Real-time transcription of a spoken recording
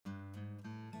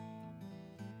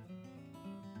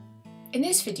In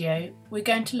this video, we're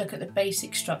going to look at the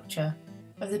basic structure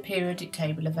of the periodic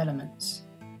table of elements.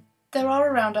 There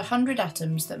are around 100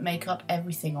 atoms that make up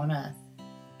everything on Earth,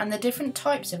 and the different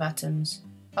types of atoms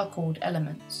are called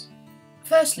elements.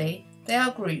 Firstly, they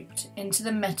are grouped into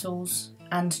the metals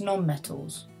and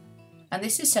non-metals, and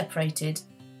this is separated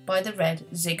by the red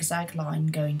zigzag line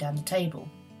going down the table.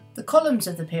 The columns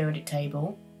of the periodic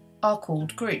table are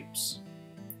called groups.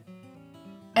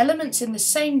 Elements in the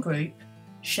same group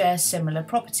share similar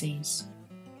properties.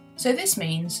 So this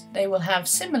means they will have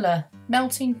similar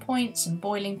melting points and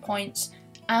boiling points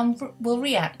and will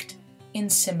react in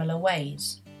similar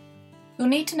ways. You'll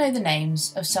need to know the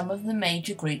names of some of the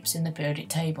major groups in the periodic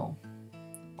table.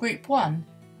 Group 1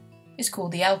 is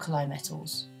called the alkali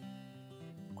metals.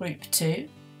 Group 2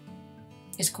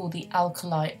 is called the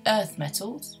alkali earth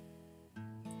metals.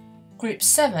 Group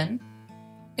 7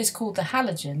 is called the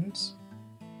halogens.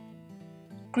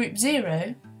 Group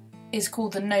 0 is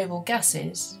called the noble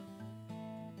gases,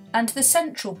 and the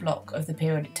central block of the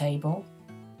periodic table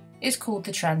is called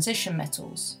the transition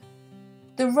metals.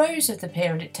 The rows of the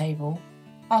periodic table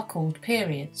are called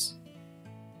periods.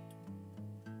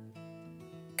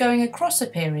 Going across a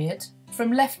period,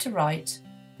 from left to right,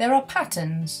 there are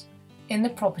patterns in the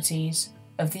properties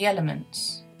of the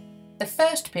elements. The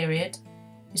first period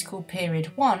is called period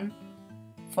 1,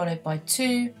 followed by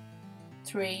 2,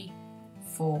 3,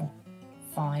 4,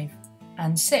 5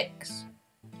 and 6.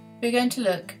 We're going to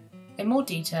look in more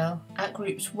detail at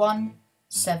groups 1,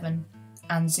 7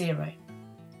 and 0.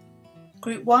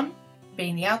 Group 1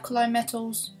 being the alkali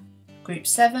metals, group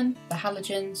 7 the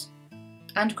halogens,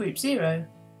 and group 0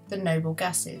 the noble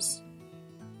gases.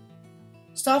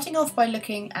 Starting off by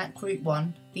looking at group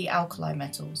 1, the alkali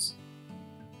metals.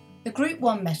 The group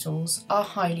 1 metals are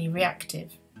highly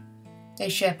reactive. They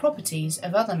share properties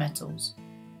of other metals.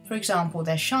 For example,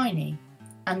 they're shiny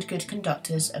and good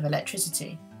conductors of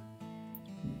electricity.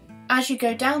 As you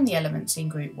go down the elements in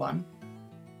group 1,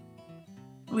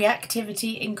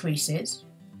 reactivity increases,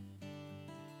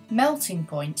 melting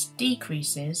point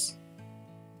decreases,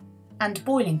 and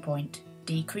boiling point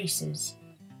decreases.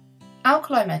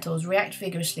 Alkali metals react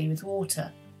vigorously with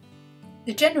water.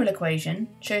 The general equation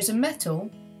shows a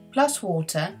metal plus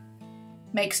water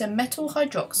makes a metal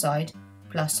hydroxide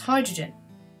plus hydrogen.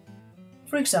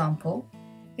 For example,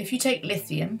 if you take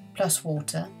lithium plus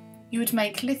water, you would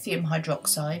make lithium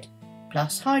hydroxide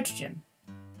plus hydrogen.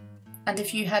 And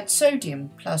if you had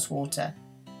sodium plus water,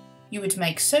 you would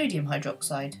make sodium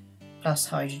hydroxide plus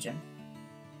hydrogen.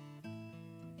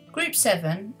 Group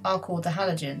 7 are called the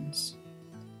halogens.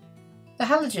 The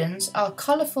halogens are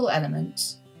colourful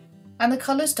elements, and the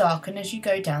colours darken as you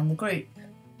go down the group.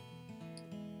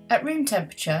 At room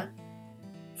temperature,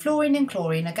 fluorine and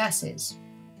chlorine are gases.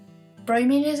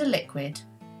 Bromine is a liquid,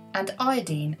 and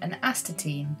iodine and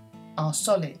astatine are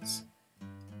solids.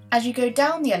 As you go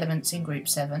down the elements in group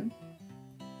 7,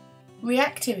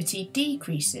 reactivity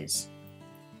decreases,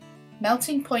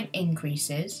 melting point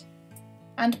increases,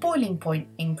 and boiling point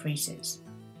increases.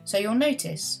 So you'll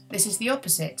notice this is the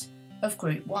opposite of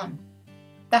group 1.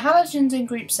 The halogens in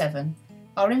group 7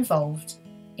 are involved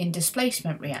in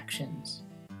displacement reactions.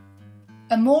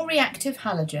 A more reactive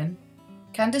halogen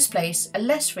can displace a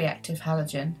less reactive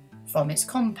halogen from its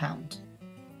compound.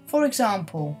 For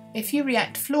example, if you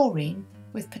react fluorine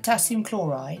with potassium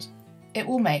chloride, it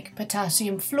will make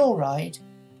potassium fluoride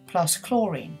plus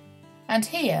chlorine. And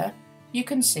here you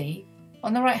can see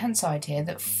on the right hand side here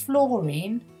that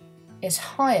fluorine is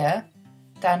higher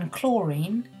than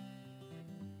chlorine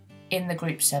in the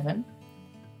group 7.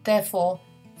 Therefore,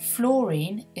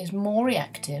 fluorine is more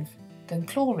reactive than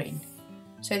chlorine.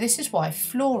 So this is why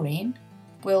fluorine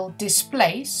will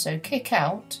displace, so kick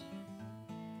out,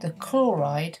 the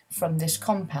chloride from this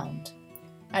compound,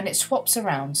 and it swaps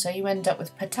around, so you end up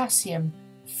with potassium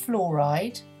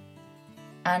fluoride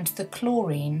and the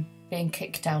chlorine being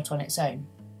kicked out on its own.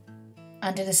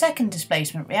 And in the second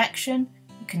displacement reaction,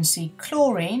 you can see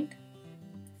chlorine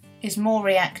is more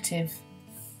reactive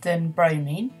than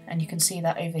bromine, and you can see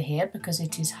that over here because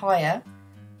it is higher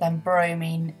than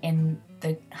bromine in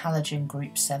the halogen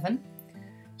group 7.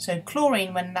 So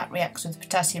chlorine, when that reacts with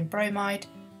potassium bromide,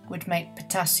 would make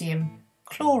potassium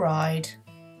chloride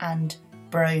and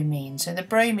bromine. So the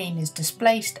bromine is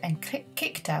displaced and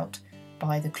kicked out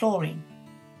by the chlorine.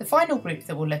 The final group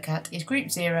that we'll look at is group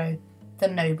 0, the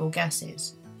noble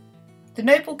gases. The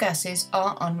noble gases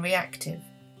are unreactive.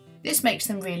 This makes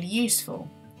them really useful.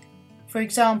 For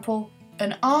example,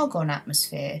 an argon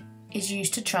atmosphere is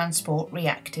used to transport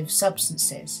reactive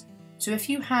substances. So if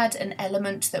you had an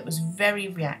element that was very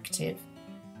reactive,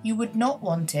 you would not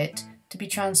want it to be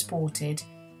transported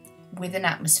with an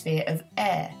atmosphere of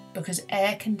air, because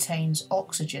air contains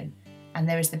oxygen and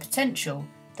there is the potential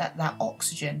that that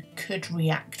oxygen could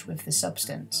react with the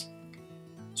substance.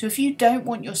 So if you don't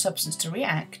want your substance to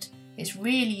react, it's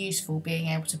really useful being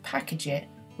able to package it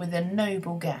with a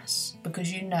noble gas,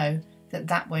 because you know that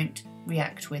that won't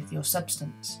react with your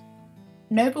substance.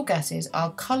 Noble gases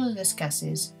are colourless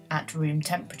gases at room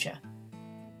temperature.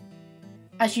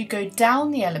 As you go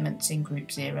down the elements in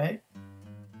group 0,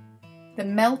 the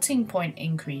melting point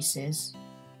increases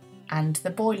and the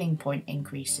boiling point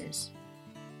increases.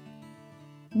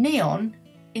 Neon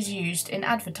is used in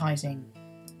advertising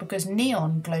because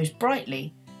neon glows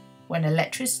brightly when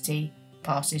electricity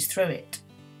passes through it.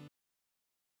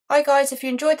 Hi guys, if you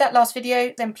enjoyed that last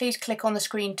video, then please click on the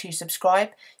screen to subscribe.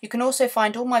 You can also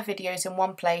find all my videos in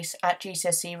one place at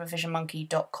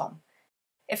gcserevisionmonkey.com.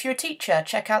 If you're a teacher,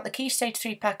 check out the Key Stage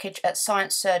 3 package at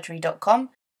sciencesurgery.com.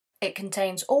 It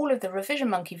contains all of the Revision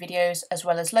Monkey videos as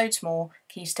well as loads more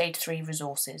Key Stage 3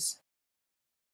 resources.